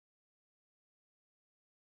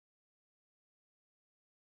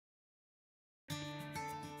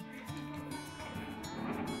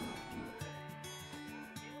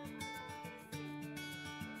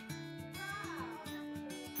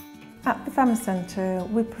At the Family Centre,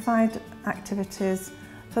 we provide activities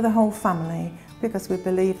for the whole family because we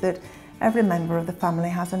believe that every member of the family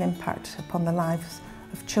has an impact upon the lives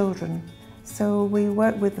of children. So we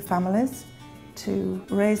work with the families to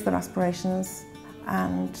raise their aspirations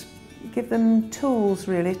and give them tools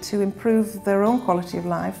really to improve their own quality of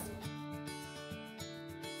life.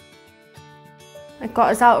 It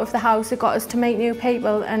got us out of the house, it got us to meet new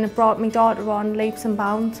people, and it brought my daughter on leaps and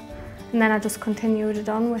bounds, and then I just continued it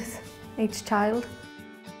on with each child.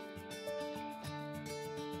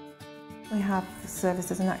 We have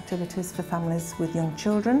services and activities for families with young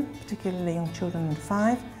children, particularly young children under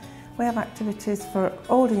 5. We have activities for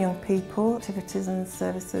older young people, activities and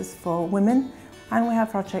services for women, and we have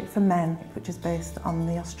a project for men, which is based on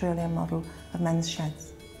the Australian model of men's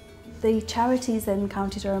sheds. The charities in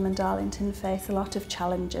County Durham and Darlington face a lot of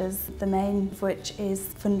challenges, the main of which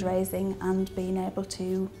is fundraising and being able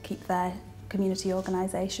to keep their community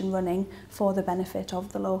organisation running for the benefit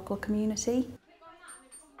of the local community.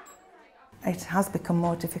 It has become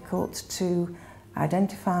more difficult to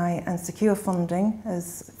identify and secure funding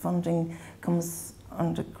as funding comes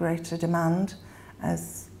under greater demand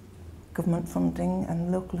as government funding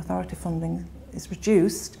and local authority funding is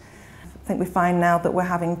reduced. I think we find now that we're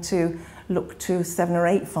having to look to 7 or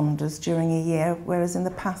 8 funders during a year, whereas in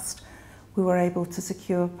the past we were able to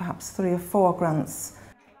secure perhaps 3 or 4 grants.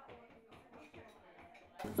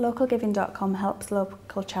 Localgiving.com helps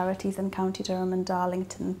local charities in County Durham and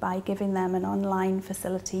Darlington by giving them an online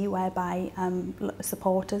facility whereby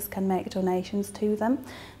supporters can make donations to them.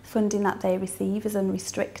 Funding that they receive is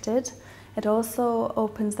unrestricted. It also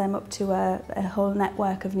opens them up to a whole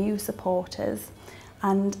network of new supporters,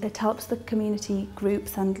 and it helps the community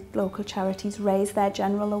groups and local charities raise their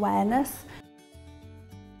general awareness.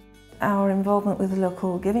 Our involvement with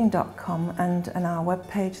localgiving.com and our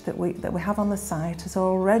webpage that we have on the site has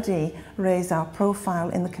already raised our profile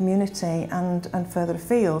in the community and further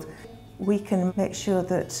afield. We can make sure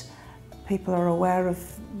that people are aware of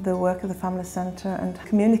the work of the Family Centre and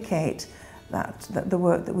communicate that the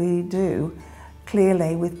work that we do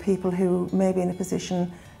clearly with people who may be in a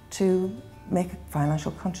position to make a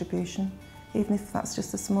financial contribution, even if that's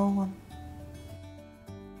just a small one.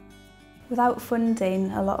 Without funding,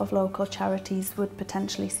 a lot of local charities would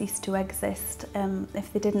potentially cease to exist.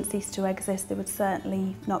 If they didn't cease to exist, they would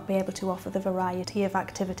certainly not be able to offer the variety of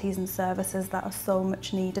activities and services that are so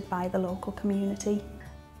much needed by the local community.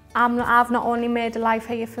 I've not only made a life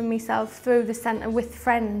here for myself through the centre with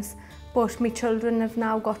friends, but my children have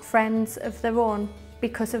now got friends of their own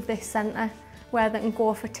because of this centre, where they can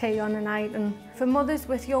go for tea on a night. And for mothers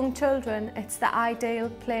with young children, it's the ideal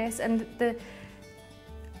place, and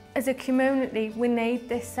as a community, we need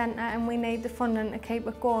this centre and we need the funding to keep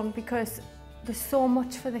it going because there's so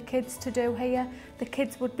much for the kids to do here. The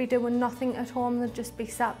kids would be doing nothing at home, they'd just be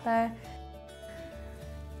sat there.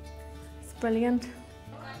 It's brilliant.